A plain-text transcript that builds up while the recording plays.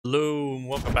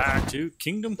welcome back to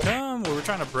Kingdom Come, where we're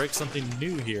trying to break something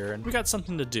new here, and we got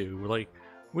something to do.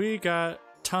 We got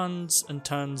tons and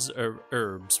tons of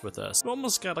herbs with us. We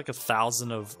almost got like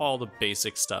 1,000 of all the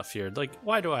basic stuff here. Like,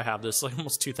 why do I have this? Like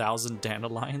almost 2,000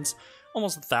 dandelions,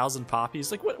 almost 1,000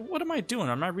 poppies. Like, what am I doing?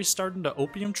 Am I restarting the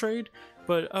opium trade?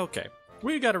 But okay,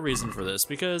 we got a reason for this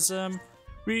because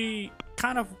we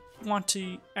kind of want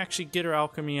to actually get our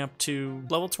alchemy up to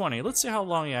level 20. Let's see how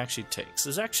long it actually takes.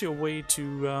 There's actually a way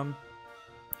to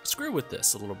screw with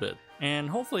this a little bit, and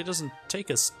hopefully it doesn't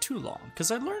take us too long, because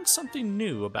I learned something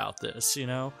new about this, you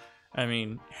know? I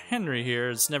mean, Henry here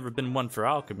has never been one for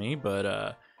alchemy,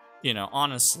 but you know,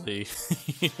 honestly,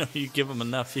 you give him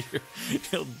enough here,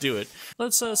 he'll do it.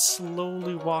 Let's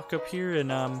slowly walk up here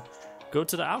and go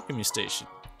to the alchemy station.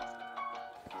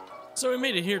 So we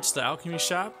made it here to the alchemy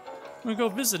shop. I'm gonna go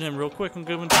visit him real quick and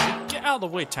go and get out of the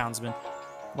way, townsman.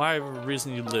 Whatever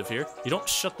reason you live here, you don't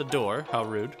shut the door. How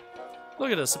rude. Look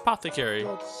at this, apothecary.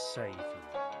 God save you.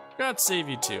 God save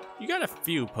you too. You got a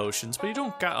few potions, but you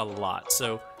don't got a lot.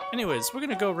 So anyways, we're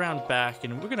gonna go around back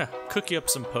and we're gonna cook you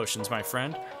up some potions, my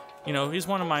friend. You know, he's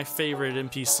one of my favorite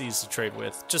NPCs to trade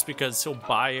with, just because he'll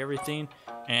buy everything,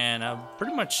 and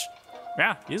pretty much,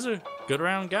 yeah, he's a good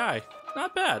around guy.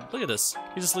 Not bad. Look at this.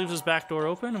 He just leaves his back door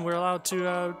open and we're allowed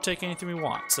to take anything we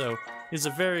want. So he's a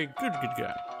very good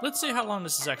guy. Let's see how long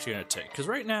this is actually going to take, because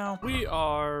right now we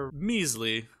are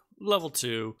measly level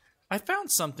 2. I found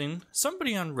something.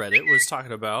 Somebody on Reddit was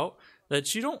talking about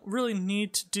that you don't really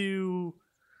need to do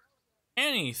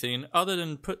anything other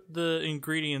than put the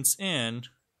ingredients in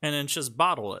and then just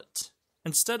bottle it.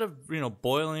 Instead of, you know,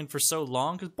 boiling for so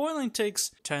long, because boiling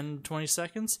takes 10-20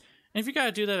 seconds. And if you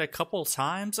gotta do that a couple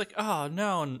times, like, oh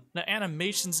no, and the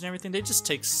animations and everything, they just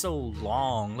take so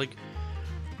long. Like,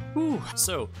 whew.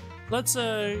 So let's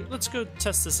go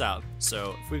test this out.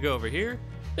 So if we go over here,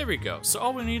 there we go. So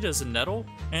all we need is a nettle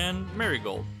and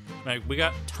marigold. Like, we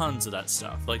got tons of that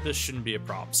stuff. Like, this shouldn't be a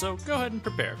problem. So go ahead and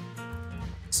prepare.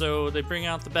 So they bring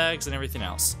out the bags and everything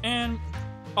else. And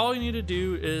all you need to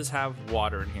do is have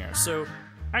water in here. So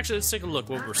actually, let's take a look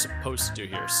what we're supposed to do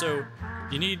here. So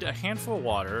you need a handful of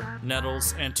water,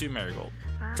 nettles, and 2 marigold.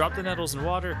 Drop the nettles in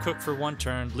water, cook for 1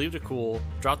 turn, leave it cool,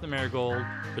 drop the marigold,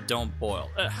 but don't boil.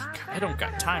 Ugh, God, I don't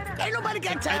got time for that. Ain't nobody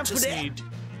got time for that.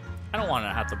 I don't want to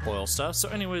have to boil stuff. So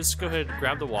anyways, go ahead and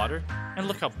grab the water, and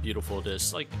look how beautiful it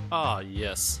is. Like, ah,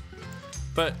 yes.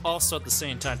 But also at the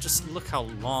same time, just look how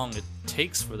long it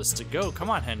takes for this to go. Come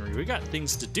on, Henry, we got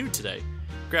things to do today.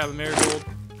 Grab a marigold,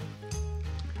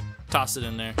 toss it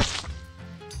in there,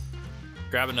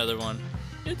 grab another one.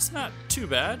 It's not too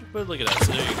bad, but look at that.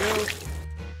 So there you go.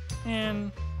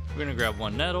 And we're gonna grab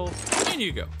 1 nettle, and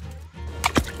you go.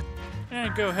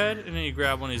 And go ahead, and then you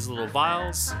grab one of these little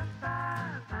vials.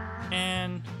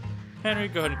 And Henry,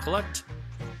 go ahead and collect.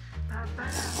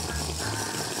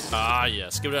 Ah,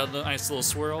 yes. Give it a nice little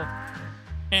swirl.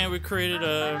 And we created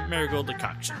a marigold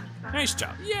decoction. Nice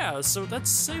job. Yeah, so that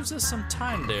saves us some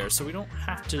time there, so we don't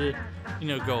have to, you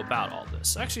know, go about all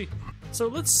this. Actually, so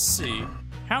let's see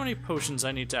how many potions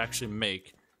I need to actually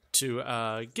make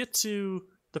to get to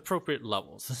the appropriate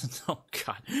levels. Oh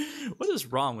god, what is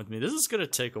wrong with me? This is gonna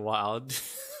take a while.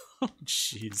 Oh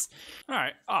jeez.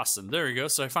 Alright, awesome. There we go.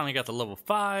 So I finally got the level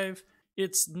 5.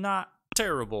 It's not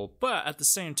terrible, but at the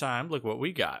same time, look what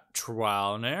we got.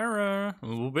 Trial and error.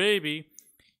 Ooh baby.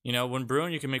 You know, when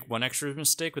brewing, you can make 1 extra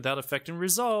mistake without affecting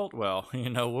result. Well, you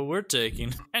know what we're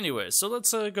taking. Anyway, so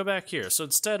let's go back here. So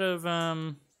instead of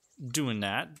doing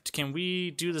that, can we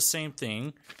do the same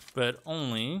thing, but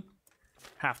only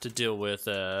have to deal with,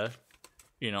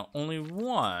 you know, only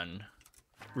 1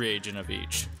 reagent of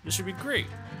each? This should be great.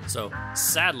 So,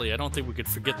 sadly, I don't think we could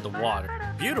forget the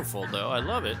water. Beautiful, though. I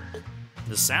love it.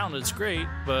 The sound is great,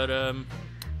 but,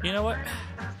 you know what?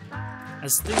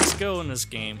 As things go in this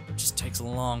game, it just takes a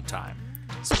long time.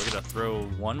 So we're gonna throw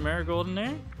 1 marigold in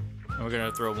there, and we're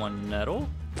gonna throw 1 nettle.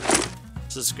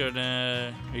 Is this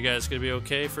gonna, are you guys gonna be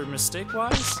okay for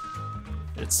mistake-wise?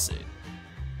 Let's see.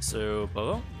 So,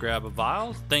 grab a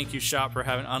vial. Thank you, shop, for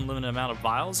having unlimited amount of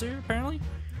vials here, apparently.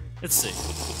 Let's see.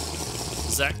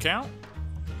 Does that count?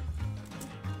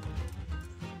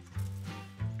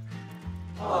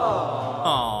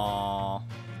 Aww.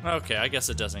 Okay, I guess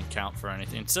it doesn't count for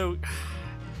anything. So,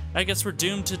 I guess we're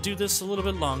doomed to do this a little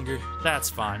bit longer. That's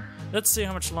fine. Let's see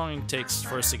how much longer it takes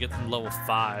for us to get from level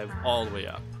 5 all the way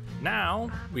up.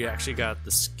 Now, we actually got the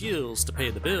skills to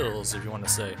pay the bills, if you want to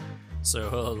say.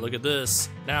 So, look at this.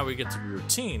 Now we get to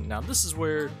routine. Now, this is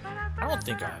where I don't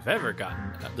think I've ever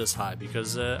gotten this high,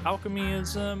 because alchemy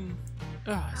is, it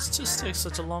just takes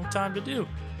such a long time to do.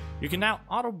 You can now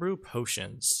auto brew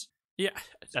potions. Yeah,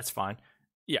 that's fine.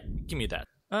 Yeah, give me that.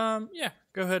 Yeah,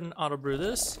 go ahead and auto brew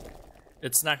this.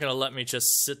 It's not gonna let me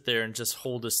just sit there and just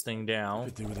hold this thing down.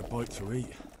 Could do with a bite to eat.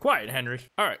 Quiet, Henry.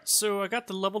 Alright, so I got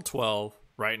the level 12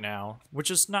 right now, which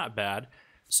is not bad.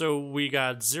 So we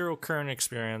got 0 current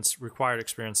experience, required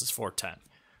experience is 410.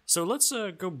 So let's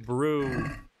go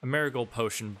brew a marigold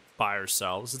potion by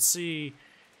ourselves. Let's see,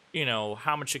 you know,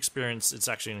 how much experience it's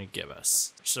actually gonna give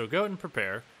us. So go ahead and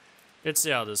prepare. Let's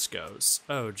see how this goes.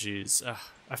 Oh, geez.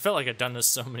 I felt like I've done this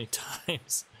so many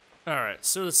times. Alright,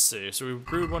 so let's see. So we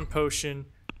brewed 1 potion.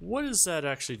 What does that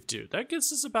actually do? That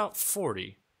gets us about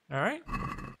 40. Alright?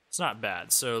 It's not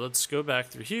bad. So let's go back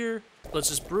through here. Let's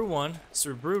just brew 1. So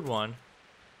we brewed 1.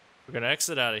 We're gonna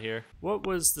exit out of here. What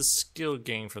was the skill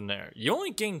gain from there? You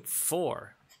only gained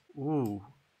 4. Ooh.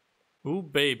 Ooh,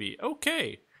 baby.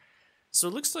 Okay. So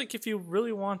it looks like if you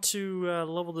really want to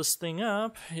level this thing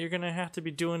up, you're gonna have to be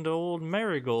doing the old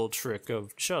marigold trick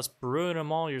of just brewing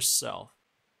them all yourself.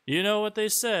 You know what they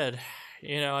said.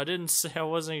 You know, I didn't say I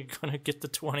wasn't gonna get the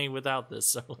 20 without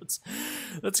this, so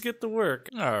let's get to work.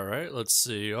 Alright, let's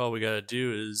see. All we gotta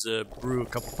do is brew a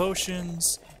couple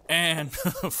potions and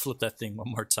flip that thing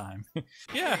one more time.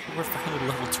 Yeah, we're finally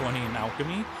level 20 in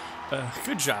alchemy.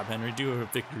 Good job, Henry. Do a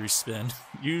victory spin.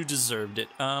 You deserved it.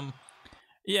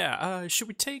 Yeah, should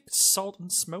we take salt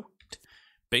and smoked?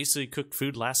 Basically cooked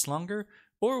food lasts longer?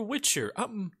 Or Witcher?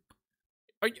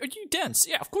 Are you dense?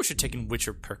 Yeah, of course you're taking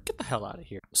Witcher perk. Get the hell out of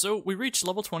here. So, we reached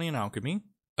level 20 in alchemy.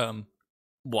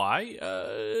 Why?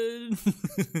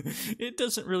 It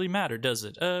doesn't really matter, does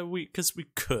it? Because we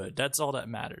could. That's all that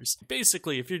matters.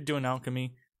 Basically, if you're doing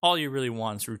alchemy, all you really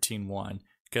want is routine 1.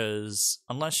 Because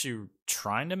unless you're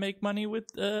trying to make money with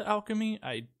alchemy,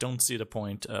 I don't see the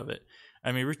point of it.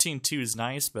 I mean, routine 2 is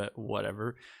nice, but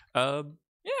whatever.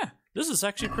 Yeah, this is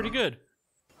actually pretty good.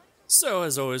 So,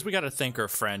 as always, we gotta thank our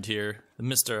friend here,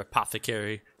 Mr.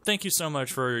 Apothecary. Thank you so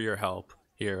much for your help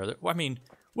here. I mean,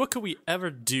 what could we ever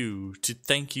do to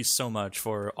thank you so much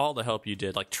for all the help you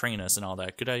did, like train us and all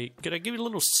that? Could I give you a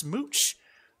little smooch?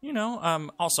 You know,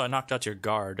 also I knocked out your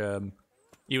guard.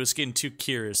 He was getting too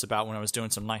curious about when I was doing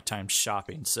some nighttime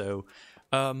shopping, so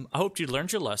I hope you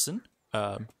learned your lesson.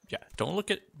 Yeah, don't look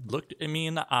at me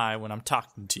in the eye when I'm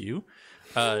talking to you.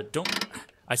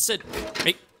 I said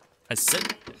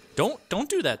don't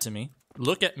do that to me.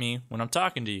 Look at me when I'm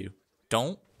talking to you.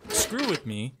 Don't screw with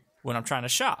me when I'm trying to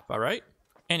shop, alright?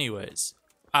 Anyways,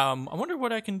 I wonder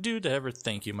what I can do to ever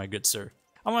thank you, my good sir.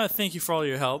 I want to thank you for all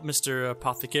your help, Mr.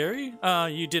 Apothecary.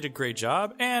 You did a great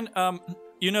job, and,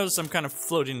 you notice I'm kind of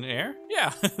floating in the air?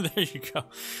 Yeah, there you go.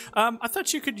 I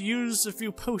thought you could use a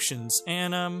few potions,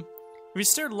 and, if you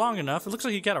stared long enough, it looks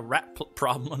like you got a rat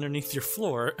problem underneath your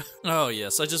floor. Oh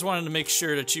yes, I just wanted to make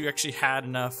sure that you actually had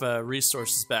enough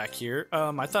resources back here.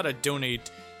 I thought I'd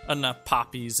donate enough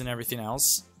poppies and everything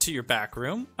else to your back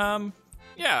room.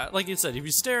 Yeah, like you said, if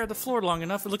you stare at the floor long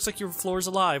enough, it looks like your floor's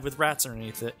alive with rats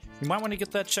underneath it. You might want to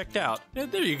get that checked out. Yeah,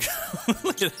 there you go.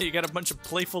 Look at that, you got a bunch of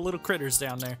playful little critters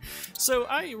down there. So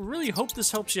I really hope this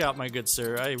helps you out, my good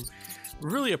sir. I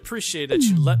really appreciate that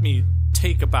you let me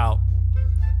take about...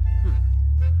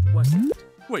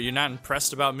 What, you're not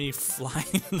impressed about me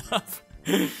flying enough?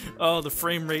 Oh, the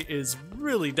frame rate is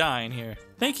really dying here.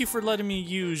 Thank you for letting me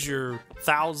use your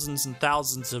thousands and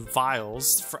thousands of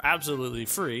vials for absolutely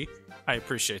free. I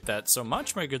appreciate that so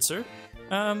much, my good sir.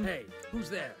 Hey, who's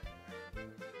there?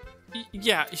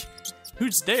 Yeah,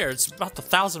 who's there? It's about the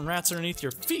 1,000 rats underneath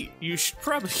your feet. You should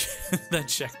probably get that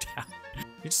checked out.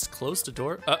 You just closed the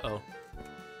door? Uh-oh.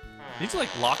 Did he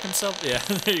like lock himself? Yeah,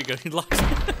 there you go. He locked.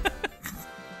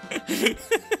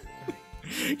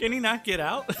 Can he not get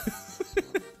out?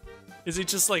 Is he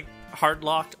just like hard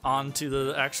locked onto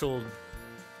the actual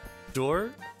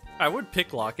door? I would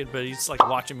pick lock it, but he's like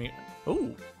watching me.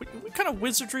 Oh, what kind of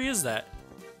wizardry is that?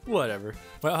 Whatever.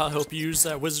 Well, I hope you use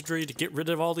that wizardry to get rid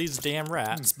of all these damn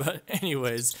rats. But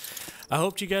anyways, I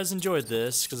hope you guys enjoyed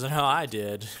this, because I know I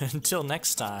did. Until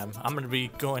next time, I'm going to be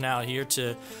going out here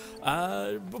to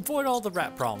avoid all the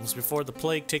rat problems before the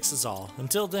plague takes us all.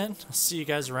 Until then, I'll see you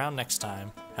guys around next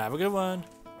time. Have a good one.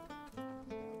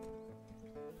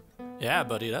 Yeah,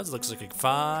 buddy, that looks like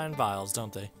fine vials,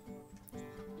 don't they?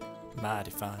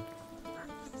 Mighty fine.